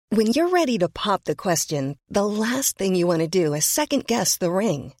When you're ready to pop the question, the last thing you want to do is second-guess the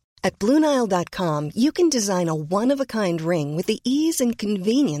ring. At BlueNile.com, you can design a one-of-a-kind ring with the ease and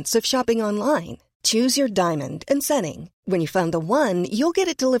convenience of shopping online. Choose your diamond and setting. When you find the one, you'll get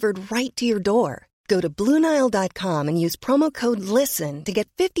it delivered right to your door. Go to BlueNile.com and use promo code LISTEN to get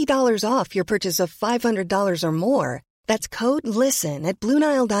 $50 off your purchase of $500 or more. That's code LISTEN at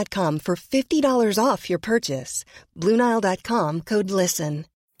BlueNile.com for $50 off your purchase. BlueNile.com, code LISTEN.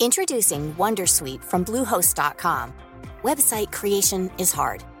 Introducing Wondersuite from Bluehost.com. Website creation is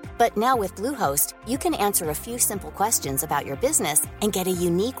hard, but now with Bluehost, you can answer a few simple questions about your business and get a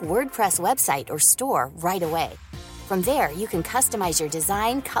unique WordPress website or store right away. From there, you can customize your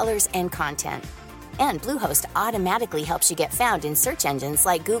design, colors, and content. And Bluehost automatically helps you get found in search engines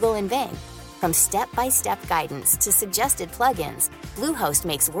like Google and Bing. From step-by-step guidance to suggested plugins, Bluehost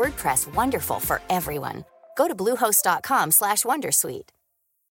makes WordPress wonderful for everyone. Go to bluehost.com/wondersuite.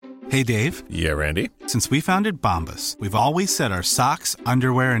 Hey, Dave. Yeah, Randy. Since we founded Bombas, we've always said our socks,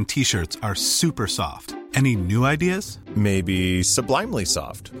 underwear, and T-shirts are super soft. Any new ideas? Maybe sublimely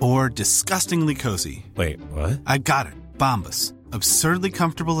soft. Or disgustingly cozy. Wait, what? I got it. Bombas. Absurdly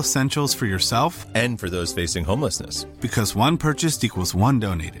comfortable essentials for yourself and for those facing homelessness. Because one purchased equals one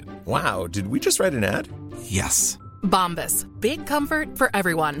donated. Wow, did we just write an ad? Yes. Bombas. Big comfort for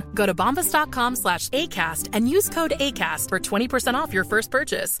everyone. Go to bombas.com/ACAST and use code ACAST for 20% off your first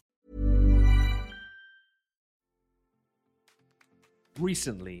purchase.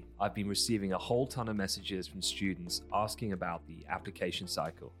 Recently, I've been receiving a whole ton of messages from students asking about the application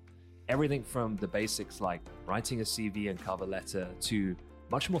cycle. Everything from the basics like writing a CV and cover letter to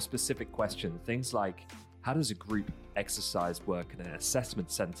much more specific questions. Things like, how does a group exercise work in an assessment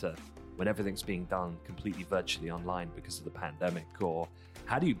center when everything's being done completely virtually online because of the pandemic? Or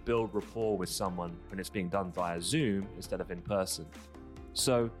how do you build rapport with someone when it's being done via Zoom instead of in person?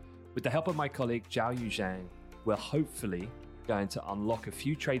 So with the help of my colleague Zhao Yu Zhang, we're hopefully going to unlock a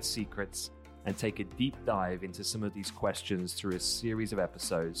few trade secrets and take a deep dive into some of these questions through a series of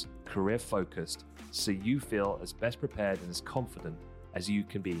episodes, career-focused, so you feel as best prepared and as confident as you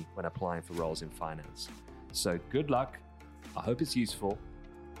can be when applying for roles in finance. So good luck, I hope it's useful,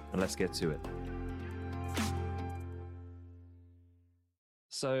 and let's get to it.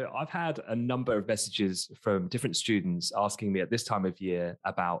 So I've had a number of messages from different students asking me at this time of year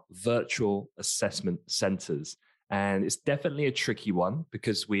about virtual assessment centers. And it's definitely a tricky one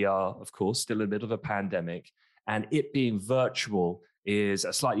because we are, of course, still in the middle of a pandemic, and it being virtual is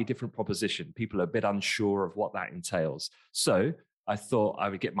a slightly different proposition. People are a bit unsure of what that entails. So I thought I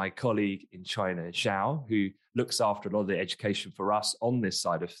would get my colleague in China, Zhao, who looks after a lot of the education for us on this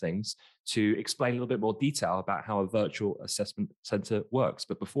side of things, to explain a little bit more detail about how a virtual assessment center works.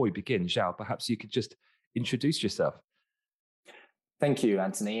 But before we begin, Zhao, perhaps you could just introduce yourself. Thank you,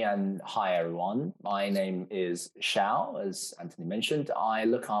 Anthony, and hi, everyone. My name is Xiao, as Anthony mentioned. I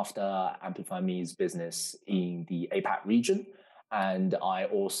look after Amplify Me's business in the APAC region, and I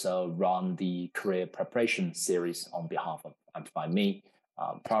also run the career preparation series on behalf of Amplify Me.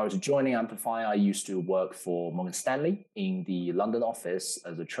 Prior to joining Amplify, I used to work for Morgan Stanley in the London office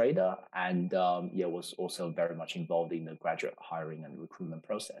as a trader, and was also very much involved in the graduate hiring and recruitment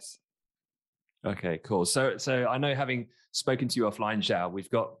process. Okay, cool. So I know, having spoken to you offline, Zhao, we've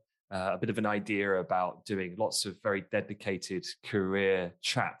got a bit of an idea about doing lots of very dedicated career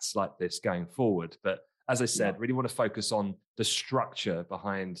chats like this going forward. But as I said, really want to focus on the structure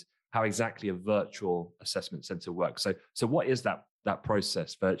behind how exactly a virtual assessment center works. So what is that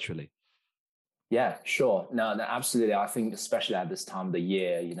process virtually? Yeah, sure. No, absolutely. I think especially at this time of the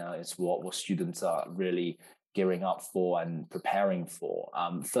year, it's what students are really gearing up for and preparing for.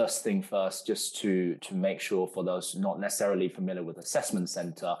 First thing first, just to make sure, for those not necessarily familiar with assessment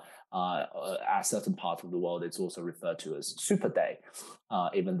center, at certain parts of the world, it's also referred to as Super Day,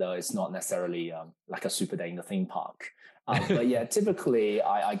 even though it's not necessarily like a Super Day in the theme park. But yeah, typically,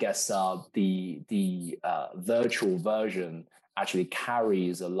 I guess the virtual version actually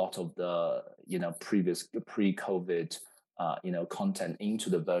carries a lot of the previous pre-COVID content into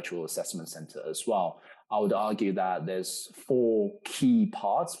the virtual assessment center as well. I would argue that there's 4 key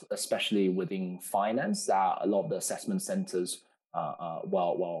parts, especially within finance, that a lot of the assessment centers kind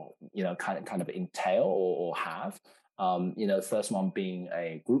of entail or have. The first one being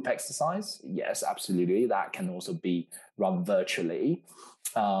a group exercise. Yes, absolutely. That can also be run virtually.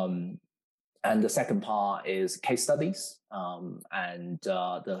 And the second part is case studies. And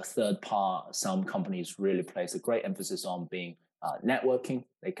the third part, some companies really place a great emphasis on being networking.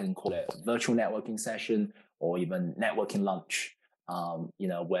 They can call it a virtual networking session or even networking lunch,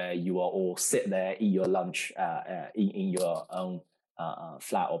 where you are all sit there, eat your lunch in your own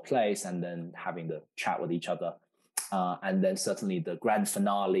flat or place, and then having the chat with each other. And then certainly the grand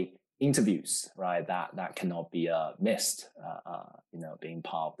finale interviews, right? That cannot be missed, being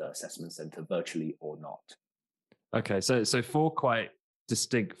part of the assessment center virtually or not. Okay, so 4 quite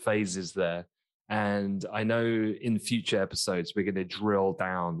distinct phases there. And I know in future episodes, we're going to drill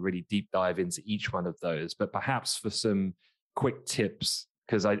down, really deep dive into each one of those. But perhaps for some quick tips,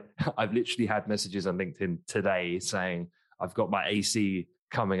 because I've literally had messages on LinkedIn today saying, I've got my AC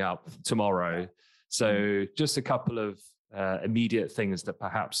coming up tomorrow. So just a couple of immediate things that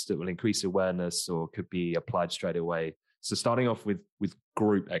will increase awareness or could be applied straight away. So starting off with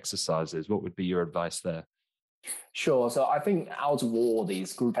group exercises, what would be your advice there? Sure. So I think out of all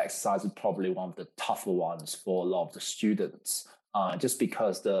these, group exercises is probably one of the tougher ones for a lot of the students, just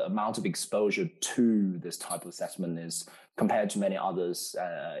because the amount of exposure to this type of assessment is, compared to many others,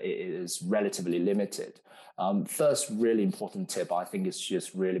 is relatively limited. First, really important tip, I think, is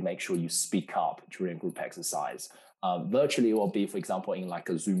just really make sure you speak up during group exercise. Virtually, it will be, for example, in like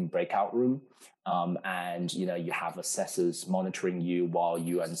a Zoom breakout room, and you have assessors monitoring you while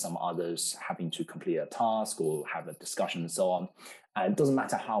you and some others having to complete a task or have a discussion and so on. And it doesn't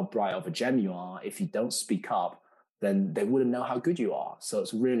matter how bright of a gem you are, if you don't speak up, then they wouldn't know how good you are. So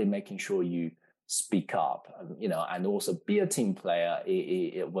it's really making sure you speak up, and also be a team player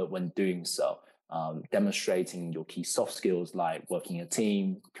when doing so, demonstrating your key soft skills like working a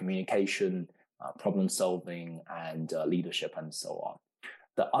team, communication, problem solving, and leadership, and so on.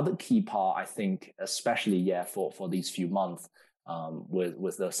 The other key part, I think, especially for these few months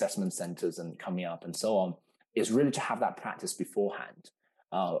with the assessment centers and coming up and so on, is really to have that practice beforehand.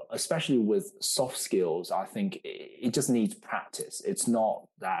 Especially with soft skills, I think it just needs practice. It's not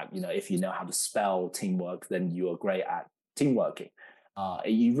that, if you know how to spell teamwork, then you are great at teamworking.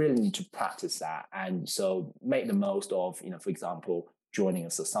 You really need to practice that. And so make the most of, for example, joining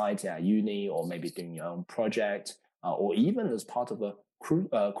a society at uni, or maybe doing your own project, or even as part of a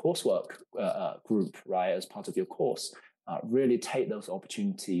coursework group, right, as part of your course. Really take those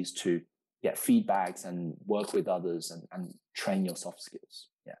opportunities to get feedbacks and work with others and train your soft skills.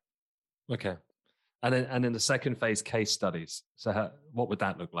 Yeah. Okay. And then the second phase, case studies. So what would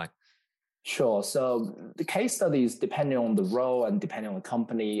that look like? Sure. So the case studies, depending on the role and depending on the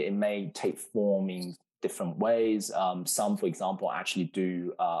company, it may take form in different ways. Some, for example, actually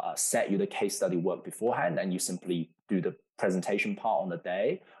do set you the case study work beforehand, and you simply do the presentation part on the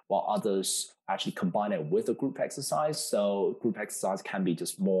day, while others actually combine it with a group exercise. So group exercise can be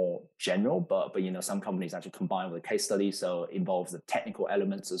just more general, but some companies actually combine with a case study, so it involves the technical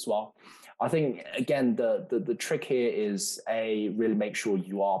elements as well. I think, again, the trick here is really make sure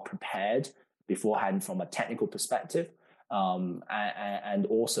you are prepared beforehand from a technical perspective. And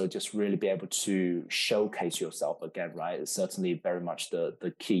also just really be able to showcase yourself again, right? It's certainly very much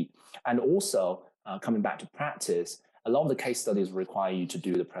the key. And also coming back to practice, a lot of the case studies require you to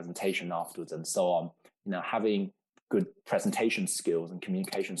do the presentation afterwards and so on. Having good presentation skills and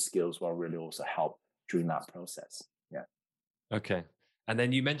communication skills will really also help during that process. Yeah. Okay. And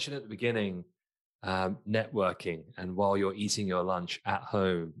then you mentioned at the beginning, networking, and while you're eating your lunch at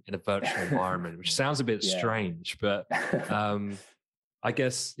home in a virtual environment, which sounds a bit strange, but I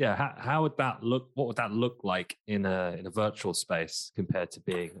guess, how would that look? What would that look like in a virtual space compared to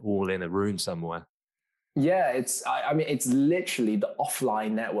being all in a room somewhere? Yeah, it's literally the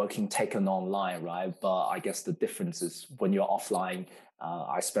offline networking taken online, right? But I guess the difference is when you're offline,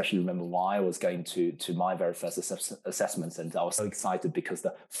 I especially remember when I was going to my very first assessment center, I was so excited because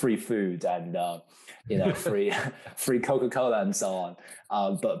the free food and free Coca-Cola and so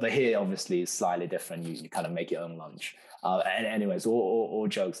on. But here, obviously, it's slightly different. You kind of make your own lunch. And anyways, all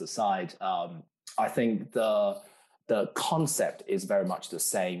jokes aside, I think the concept is very much the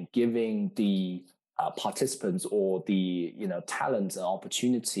same, giving the participants or the talent and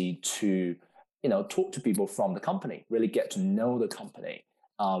opportunity to talk to people from the company, really get to know the company.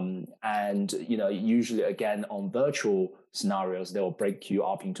 And usually, again, on virtual scenarios, they will break you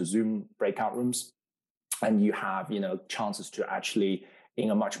up into Zoom breakout rooms, and you have chances to actually,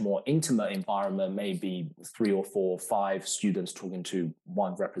 in a much more intimate environment, maybe 3 or 4 or 5 students talking to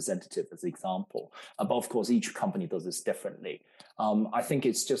one representative as an example. But of course, each company does this differently. I think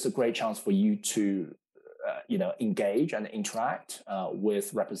it's just a great chance for you to, engage and interact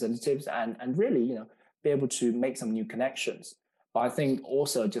with representatives and really, be able to make some new connections. But I think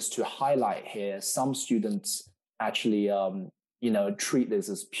also, just to highlight here, some students actually, treat this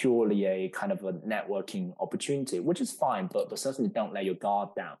as purely a kind of a networking opportunity, which is fine, but certainly don't let your guard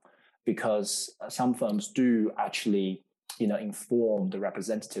down, because some firms do actually, inform the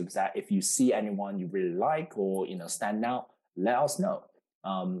representatives that if you see anyone you really like or, stand out, let us know.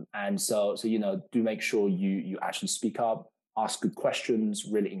 And so do make sure you actually speak up, ask good questions,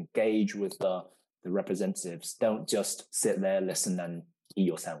 really engage with the representatives. Don't just sit there, listen, and eat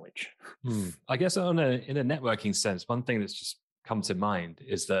your sandwich. I guess in a networking sense, one thing that's just come to mind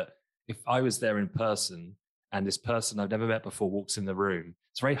is that if I was there in person and this person I've never met before walks in the room,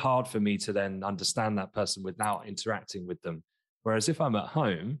 it's very hard for me to then understand that person without interacting with them. Whereas if I'm at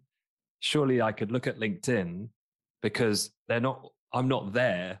home, surely I could look at LinkedIn because I'm not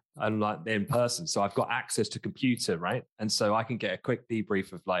there. I'm like in person. So I've got access to computer, right? And so I can get a quick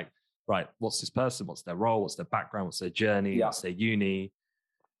debrief of like, right, what's this person? What's their role? What's their background? What's their journey? What's their uni?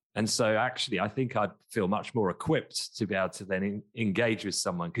 And so actually, I think I'd feel much more equipped to be able to then engage with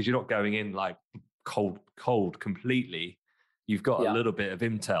someone because you're not going in like cold completely. You've got a little bit of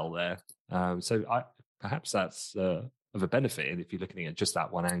intel there. So perhaps that's of a benefit if you're looking at just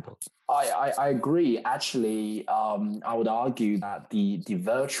that one angle. I agree. Actually, I would argue that the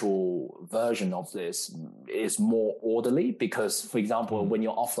virtual version of this is more orderly because, for example, when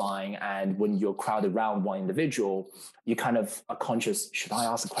you're offline and when you're crowded around one individual, you kind of are conscious, should I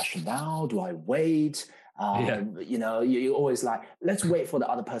ask a question now? Do I wait? You're always like, let's wait for the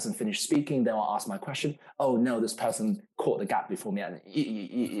other person to finish speaking, then I'll ask my question. Oh no, this person caught the gap before me, and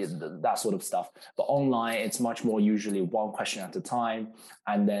that sort of stuff. But online, it's much more usually one question at a time,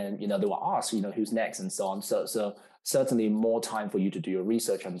 and then they will ask, who's next, and so on. So certainly more time for you to do your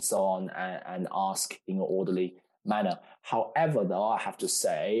research and so on, and ask in an orderly manner. However, though, I have to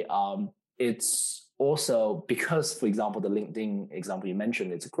say, it's also because, for example, the LinkedIn example you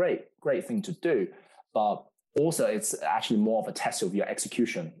mentioned, it's a great thing to do. But also, it's actually more of a test of your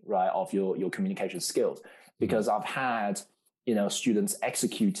execution, right, of your communication skills. Because I've had, students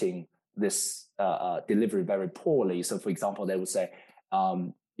executing this delivery very poorly. So, for example, they would say,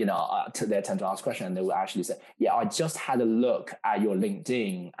 they tend to ask questions, and they will actually say, "Yeah, I just had a look at your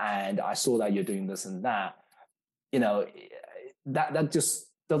LinkedIn, and I saw that you're doing this and that." That just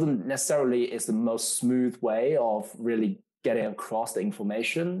doesn't necessarily is the most smooth way of really getting across the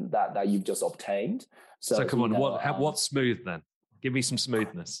information that you've just obtained. So come on, what's smooth then? Give me some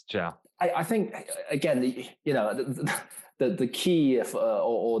smoothness, Zhao. I think, again, the key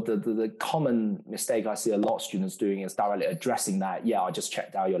or the common mistake I see a lot of students doing is directly addressing that. Yeah, I just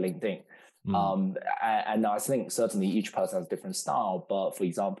checked out your LinkedIn. And I think certainly each person has a different style. But for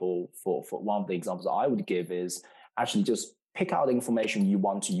example, for one of the examples I would give is actually just pick out the information you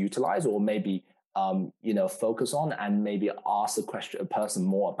want to utilize, or maybe focus on, and maybe ask a person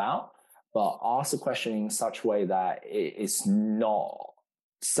more about, but ask the question in such a way that it's not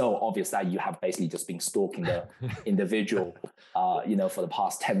so obvious that you have basically just been stalking the individual, for the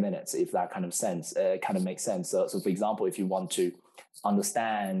past 10 minutes, if that kind of makes sense. So for example, if you want to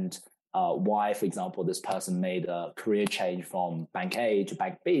understand why, for example, this person made a career change from bank A to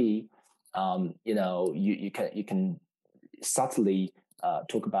bank B, you can subtly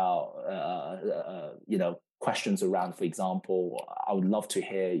talk about, questions around, for example, I would love to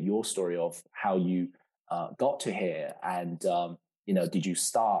hear your story of how you got to here. And, did you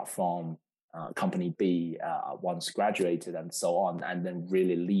start from company B once graduated and so on, and then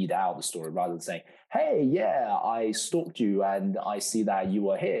really lead out the story rather than saying, hey, yeah, I stalked you and I see that you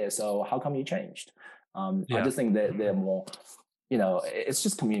were here. So how come you changed? I just think that they're more, it's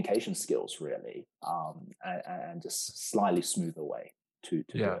just communication skills really, and just slightly smoother way to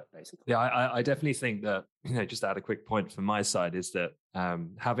do it, basically. Yeah, I definitely think that, just to add a quick point from my side is that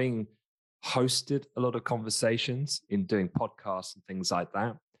having hosted a lot of conversations in doing podcasts and things like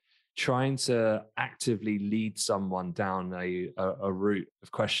that, trying to actively lead someone down a route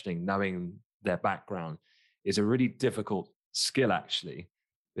of questioning, knowing their background, is a really difficult skill actually,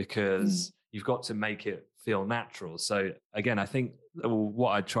 because you've got to make it feel natural. So again, I think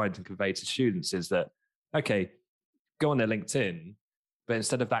what I tried to convey to students is that, okay, go on their LinkedIn, but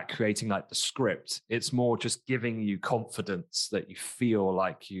instead of that creating like the script, it's more just giving you confidence that you feel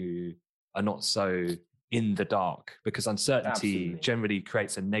like you are not so in the dark, because uncertainty generally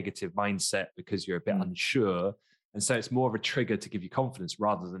creates a negative mindset because you're a bit unsure. And so it's more of a trigger to give you confidence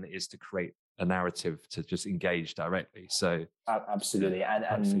rather than it is to create a narrative to just engage directly. So absolutely.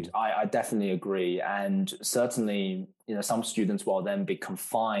 And I definitely agree. And certainly, some students will then be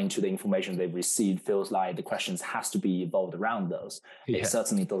confined to the information they've received, feels like the questions has to be evolved around those. It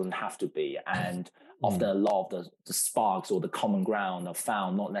certainly doesn't have to be. And often a lot of the sparks or the common ground are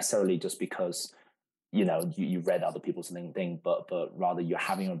found, not necessarily just because, you read other people's LinkedIn, but rather you're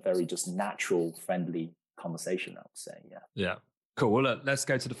having a very just natural, friendly conversation, I would say. Yeah. Cool. Well, look, let's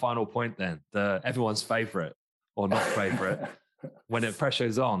go to the final point then. Everyone's favorite or not favorite. When the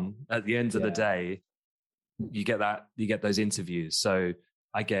pressure's on at the end of the day, you get those interviews. So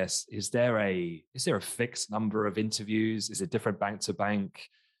I guess, is there a fixed number of interviews? Is it different bank to bank?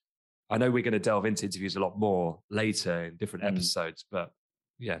 I know we're going to delve into interviews a lot more later in different episodes, but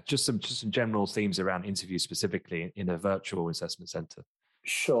yeah, just some general themes around interviews specifically in a virtual assessment center.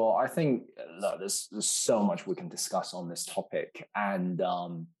 Sure. I think look, there's so much we can discuss on this topic. And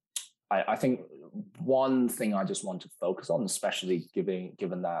I think one thing I just want to focus on, especially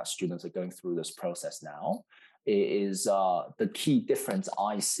given that students are going through this process now, is the key difference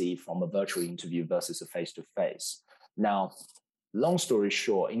I see from a virtual interview versus a face-to-face. Now, long story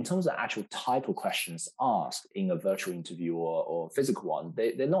short, in terms of actual type of questions asked in a virtual interview or physical one,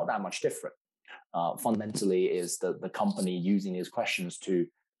 they're not that much different. Fundamentally, is the company using these questions to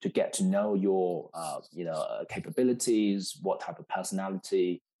get to know your capabilities, what type of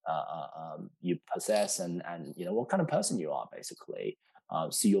personality you possess, and what kind of person you are, basically,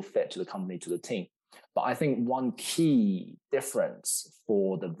 see your fit to the company, to the team. But I think one key difference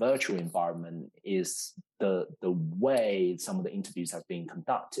for the virtual environment is the way some of the interviews have been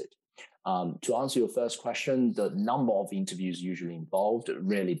conducted. To answer your first question, the number of interviews usually involved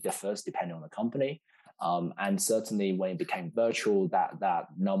really differs depending on the company. And certainly when it became virtual, that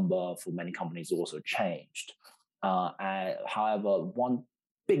number for many companies also changed. However, one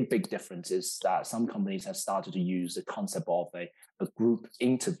big difference is that some companies have started to use the concept of a group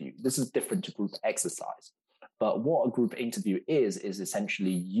interview. This is different to group exercise. But what a group interview is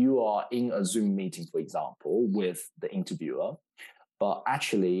essentially you are in a Zoom meeting, for example, with the interviewer, but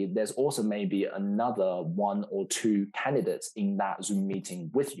actually there's also maybe another one or two candidates in that Zoom meeting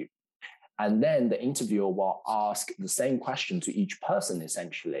with you. And then the interviewer will ask the same question to each person,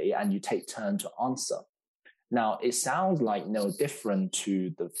 essentially, and you take turn to answer. Now, it sounds like no different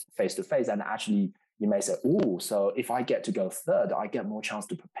to the face-to-face, and actually you may say, oh, so if I get to go third, I get more chance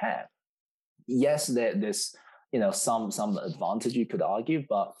to prepare. Yes, there's some advantage you could argue,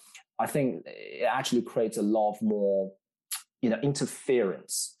 but I think it actually creates a lot of more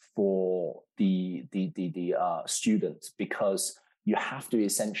interference for the students, because you have to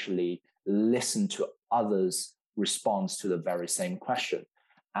essentially listen to others' response to the very same question.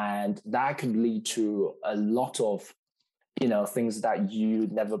 And that could lead to a lot of, things that you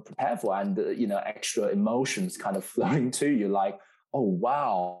never prepare for, and, extra emotions kind of flowing to you, like, oh,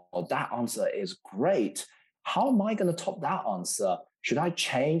 wow, that answer is great. How am I going to top that answer? Should I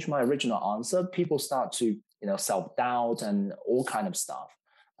change my original answer? People start to, self-doubt and all kind of stuff.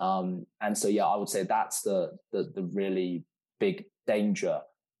 And so, I would say that's the really big danger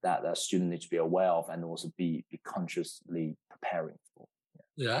that students need to be aware of and also be consciously preparing for.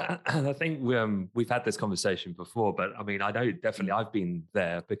 Yeah, and I think we've had this conversation before, but I mean, I know definitely I've been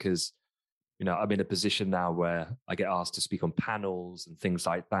there because, I'm in a position now where I get asked to speak on panels and things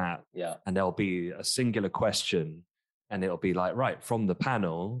like that. Yeah. And there'll be a singular question and it'll be like, right, from the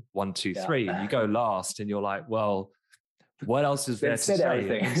panel, 1, 2, 3, and you go last and you're like, well, what else is there to say?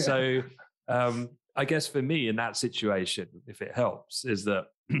 Everything. So I guess for me in that situation, if it helps, is that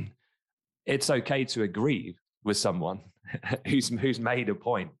it's okay to agree with someone who's made a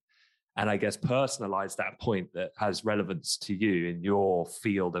point, and I guess personalize that point that has relevance to you in your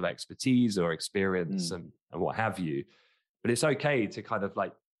field of expertise or experience and what have you. But it's okay to kind of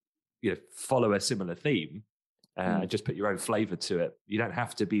like, follow a similar theme and just put your own flavor to it. You don't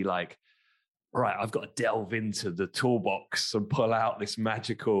have to be like, right, I've got to delve into the toolbox and pull out this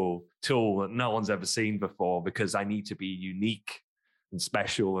magical tool that no one's ever seen before because I need to be unique and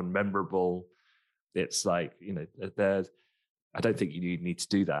special and memorable. It's like, I don't think you need to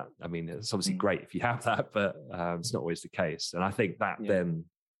do that. I mean, it's obviously great if you have that, but it's not always the case. And I think that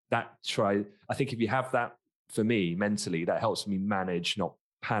I think if you have that, for me, mentally, that helps me manage not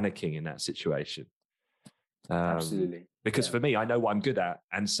panicking in that situation. Absolutely. Because for me, I know what I'm good at.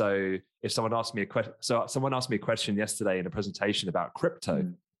 And so if someone asked me a question yesterday in a presentation about crypto,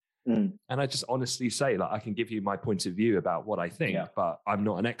 and I just honestly say, like, I can give you my point of view about what I think, but I'm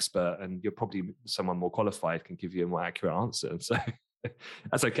not an expert, and you're probably someone more qualified can give you a more accurate answer. And so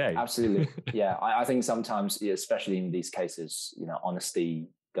that's okay. Absolutely. Yeah. I think sometimes, especially in these cases, honesty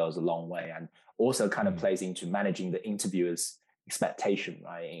goes a long way, and also kind of plays into managing the interviewer's expectation,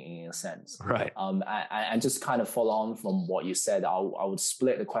 right? In a sense. Right. And just kind of follow on from what you said, I would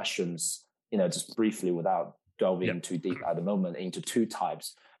split the questions, just briefly without delving too deep at the moment, into two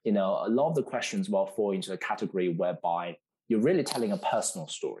types. A lot of the questions will fall into a category whereby you're really telling a personal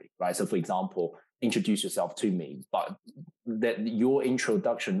story, right? So for example, introduce yourself to me, but that your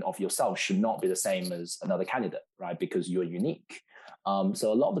introduction of yourself should not be the same as another candidate, right? Because you're unique.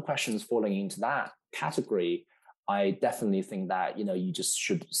 So a lot of the questions falling into that category, I definitely think that, you just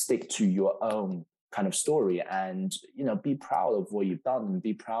should stick to your own kind of story, and be proud of what you've done and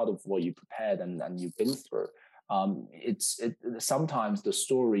be proud of what you prepared and you've been through. Sometimes the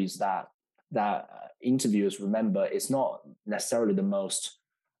stories that interviewers remember, it's not necessarily the most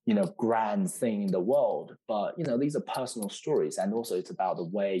grand thing in the world, but these are personal stories, and also it's about the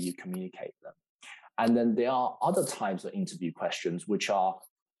way you communicate them. And then there are other types of interview questions which are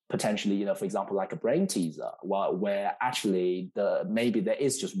potentially, for example, like a brain teaser, where actually maybe there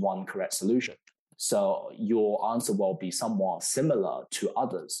is just one correct solution. So your answer will be somewhat similar to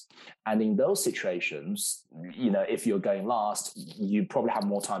others. And in those situations, if you're going last, you probably have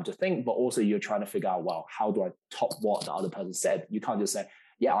more time to think, but also you're trying to figure out, well, how do I top what the other person said? You can't just say,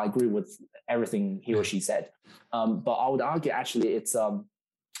 yeah, I agree with everything he or she said. But I would argue actually it's,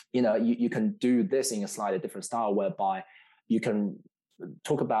 you can do this in a slightly different style, whereby you can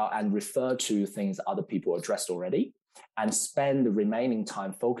talk about and refer to things that other people addressed already, and spend the remaining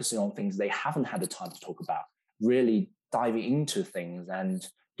time focusing on things they haven't had the time to talk about, really diving into things and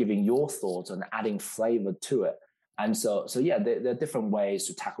giving your thoughts and adding flavor to it. And so yeah, there are different ways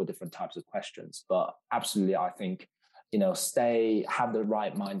to tackle different types of questions. But absolutely, I think, have the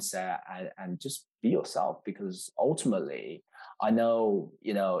right mindset and just be yourself, because ultimately, I know,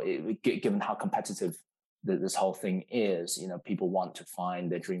 given how competitive this whole thing is, people want to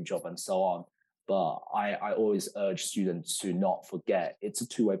find their dream job and so on. But I always urge students to not forget it's a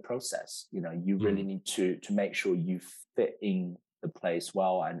two-way process. You really need to make sure you fit in the place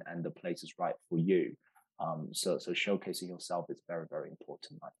well, and the place is right for you. So showcasing yourself is very, very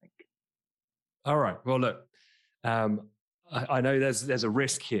important, I think. All right. Well, look, I know there's a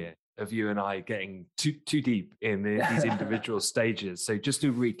risk here of you and I getting too deep in these individual stages. So just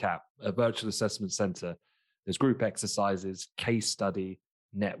to recap, a virtual assessment center, there's group exercises, case study,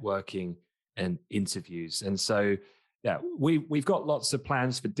 networking, and interviews. And so, yeah, we've got lots of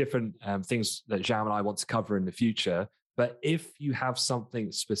plans for different things that Zhao and I want to cover in the future. But if you have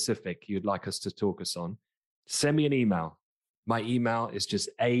something specific you'd like us to talk us on, send me an email. My email is just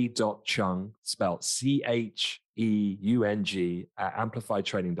a.chung, spelled CHEUNG,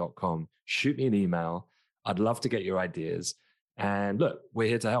 @amplifytraining.com. Shoot me an email. I'd love to get your ideas. And look, we're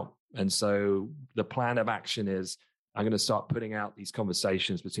here to help. And so the plan of action is I'm going to start putting out these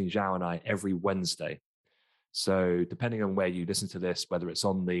conversations between Zhao and I every Wednesday. So depending on where you listen to this, whether it's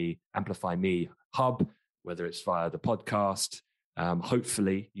on the Amplify Me hub, whether it's via the podcast,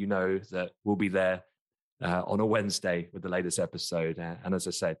 hopefully you know that we'll be there on a Wednesday with the latest episode. And as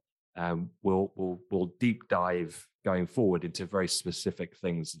I said, we'll deep dive going forward into very specific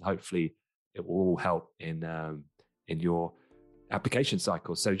things, and hopefully it will all help in your application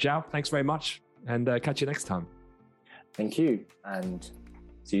cycle. So Zhao, thanks very much, and catch you next time. Thank you, and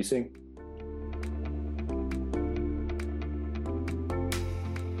see you soon.